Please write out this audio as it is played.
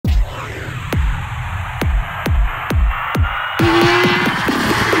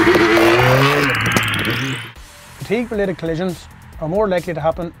Fatigue-related collisions are more likely to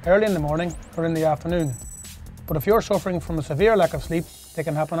happen early in the morning or in the afternoon. But if you're suffering from a severe lack of sleep, they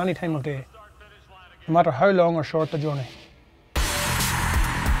can happen any time of day, no matter how long or short the journey.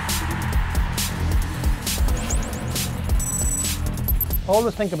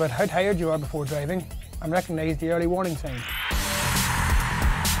 Always think about how tired you are before driving and recognise the early warning signs.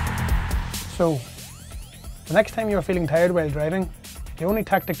 So, the next time you're feeling tired while driving, the only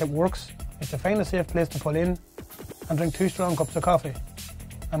tactic that works is to find a safe place to pull in and drink 2 strong cups of coffee.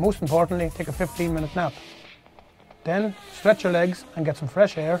 And most importantly, take a 15-minute nap. Then, stretch your legs and get some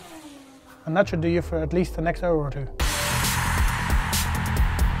fresh air, and that should do you for at least the next hour or two.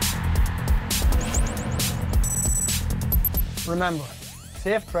 Remember,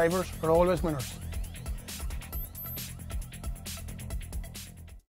 safe drivers are always winners.